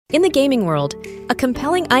In the gaming world, a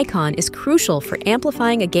compelling icon is crucial for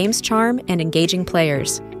amplifying a game's charm and engaging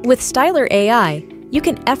players. With Styler AI, you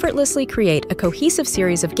can effortlessly create a cohesive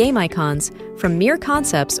series of game icons from mere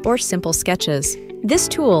concepts or simple sketches. This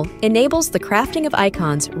tool enables the crafting of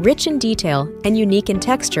icons rich in detail and unique in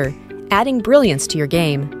texture, adding brilliance to your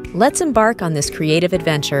game. Let's embark on this creative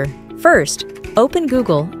adventure. First, open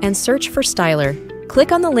Google and search for Styler.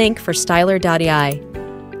 Click on the link for styler.ai.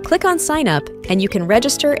 Click on Sign Up, and you can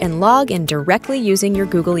register and log in directly using your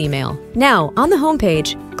Google email. Now, on the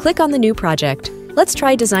homepage, click on the New Project. Let's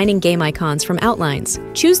try designing game icons from outlines.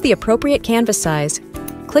 Choose the appropriate canvas size,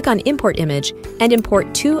 click on Import Image, and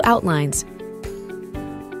import 2 outlines.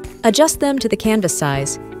 Adjust them to the canvas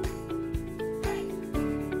size.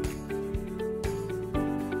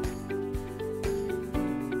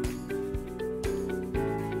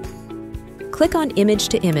 Click on Image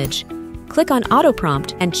to Image. Click on Auto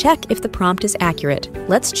Prompt and check if the prompt is accurate.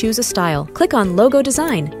 Let's choose a style. Click on Logo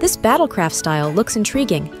Design. This Battlecraft style looks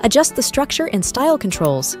intriguing. Adjust the structure and style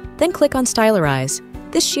controls. Then click on Stylerize.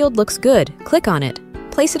 This shield looks good. Click on it.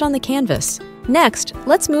 Place it on the canvas. Next,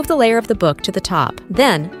 let's move the layer of the book to the top.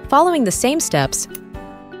 Then, following the same steps,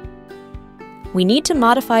 we need to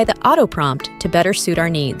modify the auto prompt to better suit our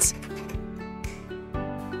needs.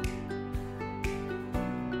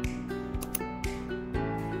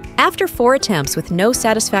 After 4 attempts with no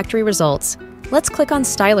satisfactory results, let's click on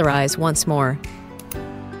Stylerize once more.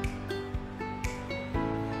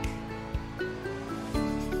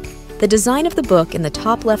 The design of the book in the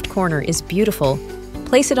top left corner is beautiful.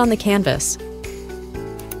 Place it on the canvas.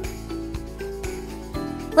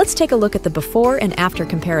 Let's take a look at the before and after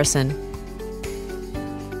comparison.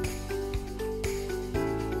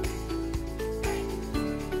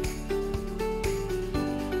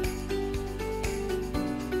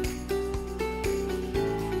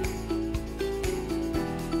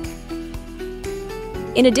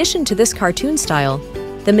 In addition to this cartoon style,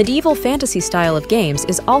 the medieval fantasy style of games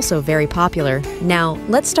is also very popular. Now,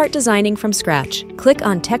 let's start designing from scratch. Click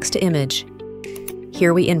on Text to Image.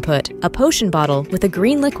 Here we input a potion bottle with a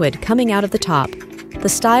green liquid coming out of the top, the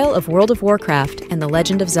style of World of Warcraft and The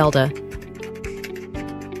Legend of Zelda.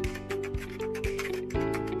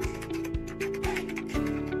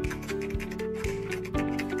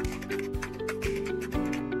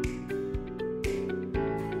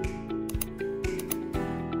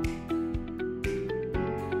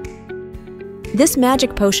 This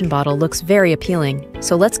magic potion bottle looks very appealing,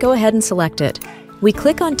 so let's go ahead and select it. We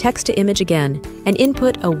click on Text to Image again and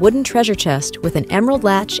input a wooden treasure chest with an emerald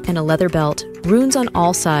latch and a leather belt, runes on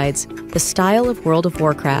all sides, the style of World of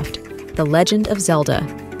Warcraft, The Legend of Zelda.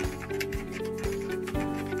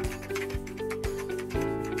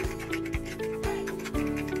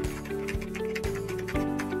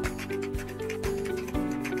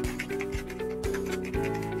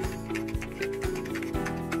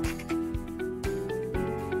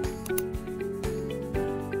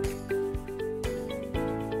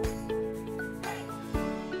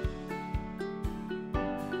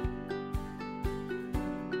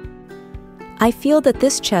 I feel that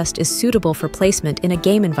this chest is suitable for placement in a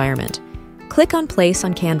game environment. Click on Place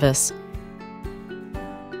on Canvas.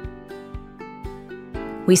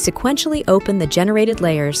 We sequentially open the generated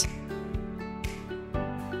layers,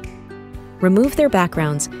 remove their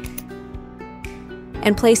backgrounds,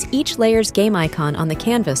 and place each layer's game icon on the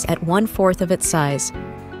canvas at 1/4 of its size.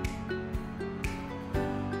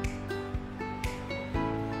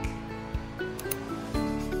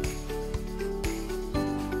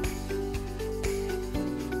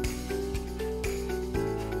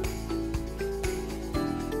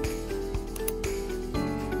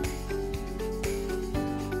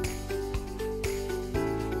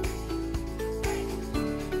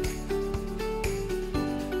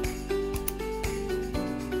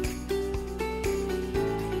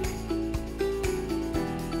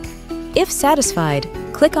 If satisfied,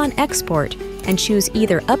 click on Export and choose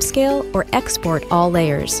either Upscale or Export all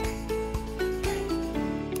layers.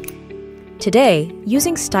 Today,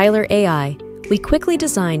 using Styler AI, we quickly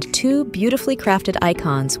designed 2 beautifully crafted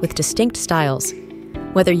icons with distinct styles.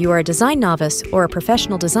 Whether you are a design novice or a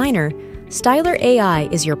professional designer, Styler AI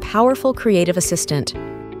is your powerful creative assistant.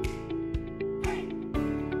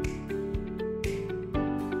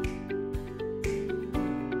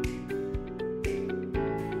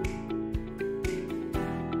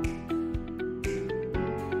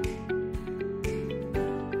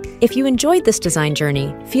 If you enjoyed this design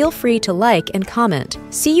journey, feel free to like and comment.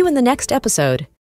 See you in the next episode.